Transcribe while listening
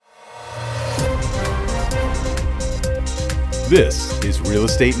This is Real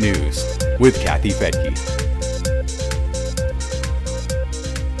Estate News with Kathy Fettke.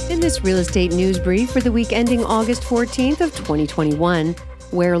 In this Real Estate News Brief for the week ending August 14th of 2021,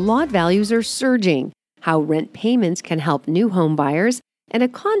 where lot values are surging, how rent payments can help new home buyers, and a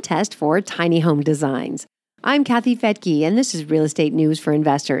contest for tiny home designs. I'm Kathy Fettke, and this is Real Estate News for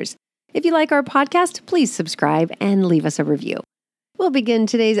Investors. If you like our podcast, please subscribe and leave us a review. We'll begin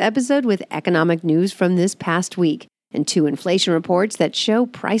today's episode with economic news from this past week and two inflation reports that show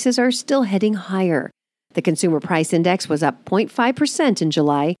prices are still heading higher. The Consumer Price Index was up 0.5% in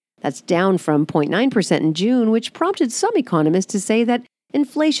July. That's down from 0.9% in June, which prompted some economists to say that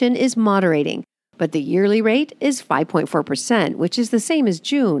inflation is moderating. But the yearly rate is 5.4%, which is the same as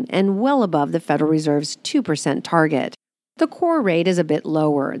June and well above the Federal Reserve's 2% target. The core rate is a bit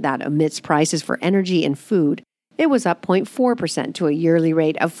lower. That omits prices for energy and food. It was up 0.4% to a yearly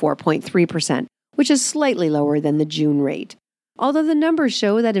rate of 4.3%, which is slightly lower than the June rate. Although the numbers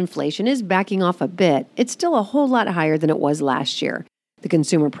show that inflation is backing off a bit, it's still a whole lot higher than it was last year. The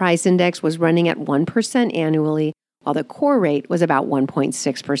Consumer Price Index was running at 1% annually, while the core rate was about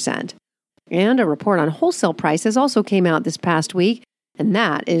 1.6%. And a report on wholesale prices also came out this past week, and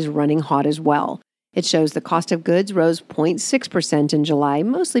that is running hot as well. It shows the cost of goods rose 0.6% in July,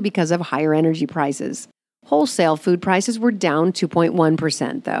 mostly because of higher energy prices. Wholesale food prices were down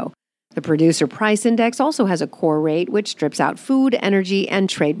 2.1%, though. The Producer Price Index also has a core rate which strips out food, energy, and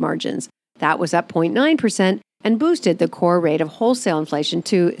trade margins. That was up 0.9% and boosted the core rate of wholesale inflation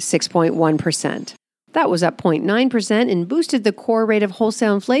to 6.1%. That was up 0.9% and boosted the core rate of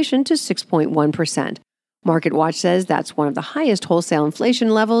wholesale inflation to 6.1%. MarketWatch says that's one of the highest wholesale inflation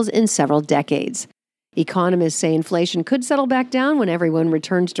levels in several decades. Economists say inflation could settle back down when everyone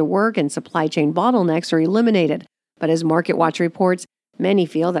returns to work and supply chain bottlenecks are eliminated. But as MarketWatch reports, many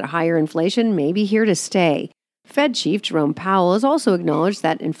feel that higher inflation may be here to stay. Fed Chief Jerome Powell has also acknowledged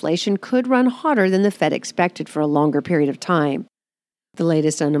that inflation could run hotter than the Fed expected for a longer period of time. The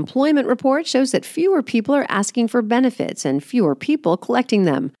latest unemployment report shows that fewer people are asking for benefits and fewer people collecting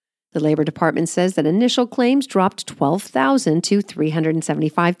them. The Labor Department says that initial claims dropped 12,000 to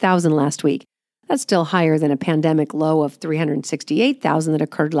 375,000 last week. That's still higher than a pandemic low of 368,000 that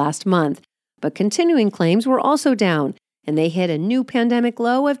occurred last month. But continuing claims were also down, and they hit a new pandemic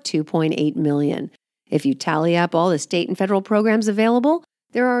low of 2.8 million. If you tally up all the state and federal programs available,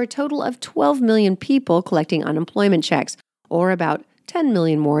 there are a total of 12 million people collecting unemployment checks, or about 10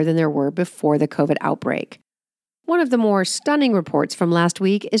 million more than there were before the COVID outbreak. One of the more stunning reports from last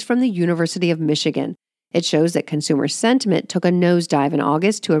week is from the University of Michigan. It shows that consumer sentiment took a nosedive in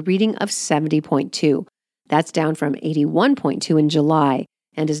August to a reading of 70.2. That's down from 81.2 in July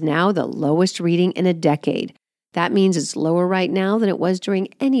and is now the lowest reading in a decade. That means it's lower right now than it was during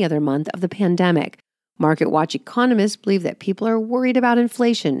any other month of the pandemic. MarketWatch economists believe that people are worried about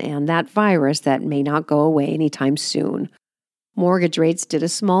inflation and that virus that may not go away anytime soon. Mortgage rates did a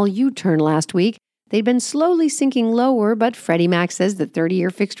small U-turn last week. They'd been slowly sinking lower, but Freddie Mac says the 30-year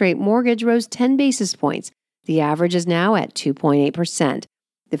fixed-rate mortgage rose 10 basis points. The average is now at 2.8%.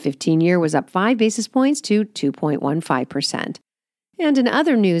 The 15-year was up 5 basis points to 2.15%. And in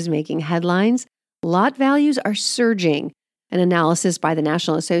other news-making headlines, lot values are surging. An analysis by the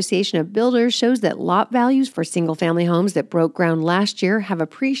National Association of Builders shows that lot values for single-family homes that broke ground last year have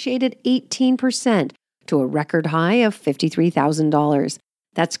appreciated 18% to a record high of $53,000.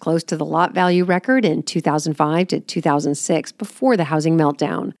 That's close to the lot value record in 2005 to 2006 before the housing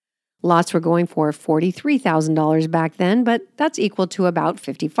meltdown. Lots were going for $43,000 back then, but that's equal to about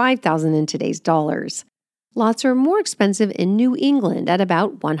 $55,000 in today's dollars. Lots are more expensive in New England at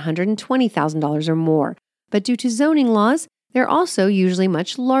about $120,000 or more, but due to zoning laws, they're also usually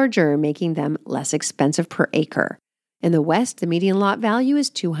much larger, making them less expensive per acre. In the West, the median lot value is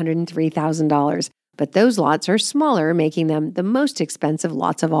 $203,000, but those lots are smaller, making them the most expensive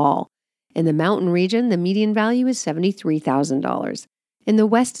lots of all. In the Mountain region, the median value is $73,000. In the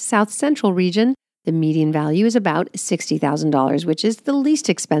West-South Central region, the median value is about $60,000, which is the least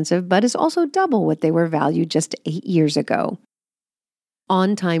expensive, but is also double what they were valued just 8 years ago.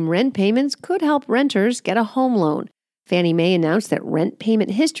 On-time rent payments could help renters get a home loan. Fannie Mae announced that rent payment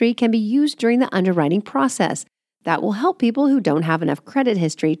history can be used during the underwriting process. That will help people who don't have enough credit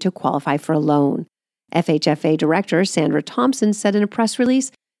history to qualify for a loan. FHFA Director Sandra Thompson said in a press release,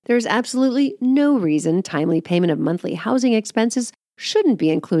 "There is absolutely no reason timely payment of monthly housing expenses shouldn't be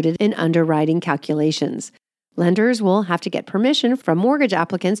included in underwriting calculations. Lenders will have to get permission from mortgage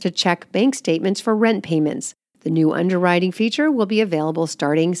applicants to check bank statements for rent payments. The new underwriting feature will be available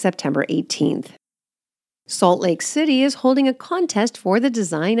starting September 18th. Salt Lake City is holding a contest for the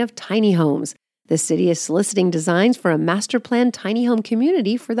design of tiny homes. The city is soliciting designs for a master plan tiny home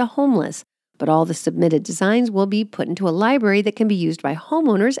community for the homeless, but all the submitted designs will be put into a library that can be used by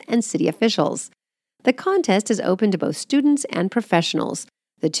homeowners and city officials. The contest is open to both students and professionals.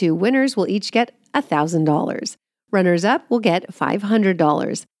 The two winners will each get $1,000. Runners-up will get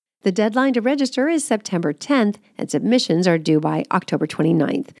 $500. The deadline to register is September 10th, and submissions are due by October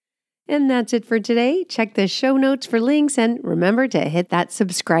 29th. And that's it for today. Check the show notes for links and remember to hit that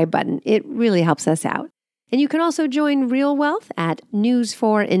subscribe button. It really helps us out. And you can also join Real Wealth at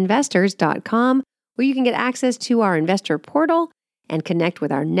newsforinvestors.com, where you can get access to our investor portal and connect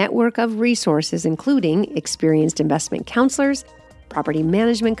with our network of resources, including experienced investment counselors, property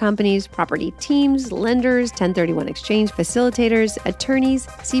management companies, property teams, lenders, 1031 exchange facilitators, attorneys,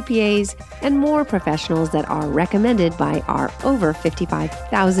 CPAs, and more professionals that are recommended by our over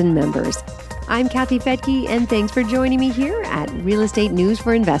 55,000 members. I'm Kathy Fettke, and thanks for joining me here at Real Estate News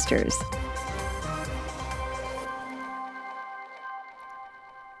for Investors.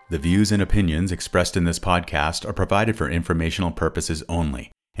 The views and opinions expressed in this podcast are provided for informational purposes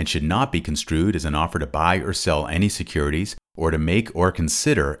only and should not be construed as an offer to buy or sell any securities or to make or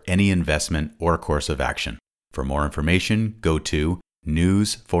consider any investment or course of action. For more information, go to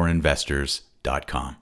newsforinvestors.com.